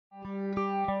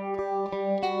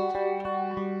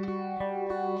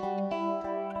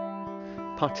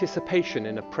Participation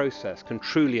in a process can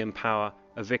truly empower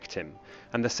a victim,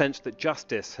 and the sense that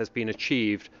justice has been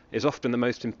achieved is often the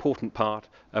most important part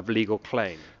of legal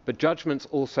claim. But judgments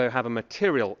also have a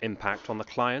material impact on the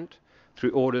client through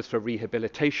orders for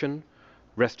rehabilitation,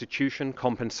 restitution,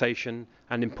 compensation,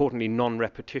 and importantly,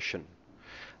 non-repetition.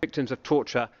 Victims of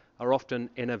torture are often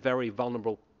in a very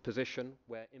vulnerable position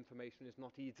where information is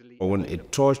not easily available. When a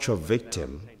torture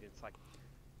victim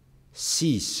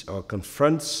sees or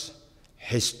confronts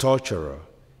his torturer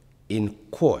in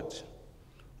court,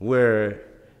 where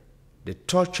the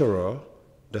torturer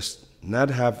does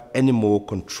not have any more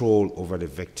control over the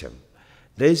victim,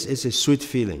 this is a sweet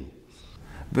feeling.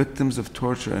 Victims of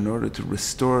torture, in order to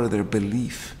restore their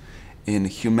belief in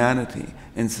humanity,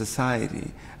 in society,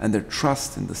 and their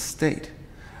trust in the state,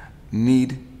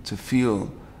 need to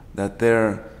feel that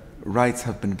their rights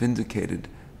have been vindicated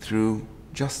through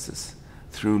justice,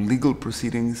 through legal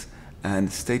proceedings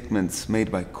and statements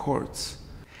made by courts.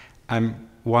 I'm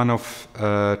one of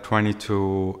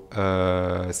 22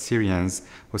 Syrians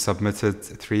who submitted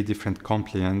 3 different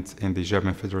complaints in the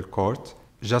German Federal Court.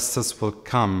 Justice will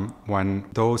come when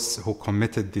those who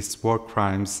committed these war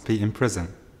crimes be in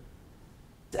prison.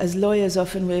 As lawyers,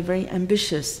 often we're very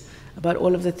ambitious about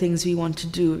all of the things we want to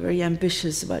do, very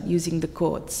ambitious about using the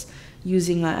courts,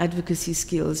 using our advocacy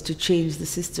skills to change the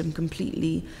system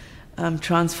completely,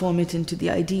 transform it into the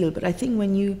ideal. But I think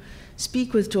when you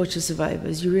speak with torture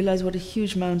survivors, you realize what a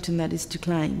huge mountain that is to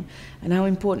climb, and how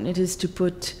important it is to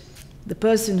put the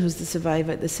person who's the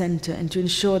survivor at the center and to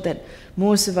ensure that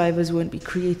more survivors won't be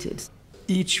created.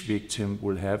 Each victim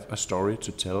will have a story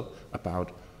to tell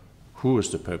about who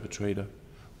is the perpetrator,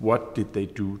 what did they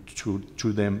do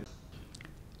to them.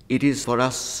 It is for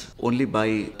us only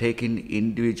by taking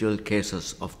individual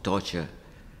cases of torture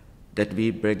that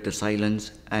we break the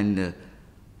silence and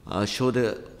show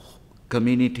the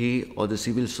community or the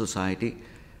civil society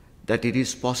that it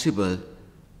is possible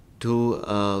to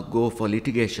go for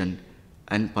litigation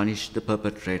and punish the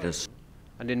perpetrators.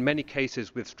 And in many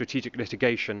cases with strategic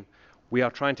litigation, we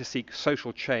are trying to seek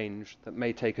social change that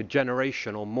may take a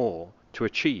generation or more to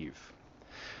achieve.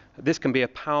 This can be a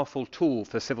powerful tool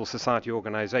for civil society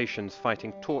organizations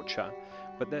fighting torture,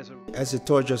 but As a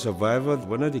torture survivor,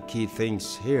 one of the key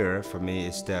things here for me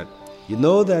is that you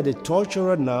know that the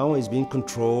torturer now is being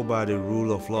controlled by the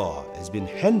rule of law, is being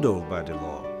handled by the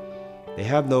law. They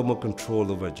have no more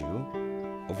control over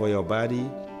you, over your body,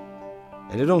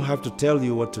 and they don't have to tell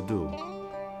you what to do.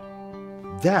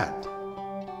 That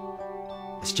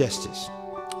is justice,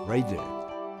 right there.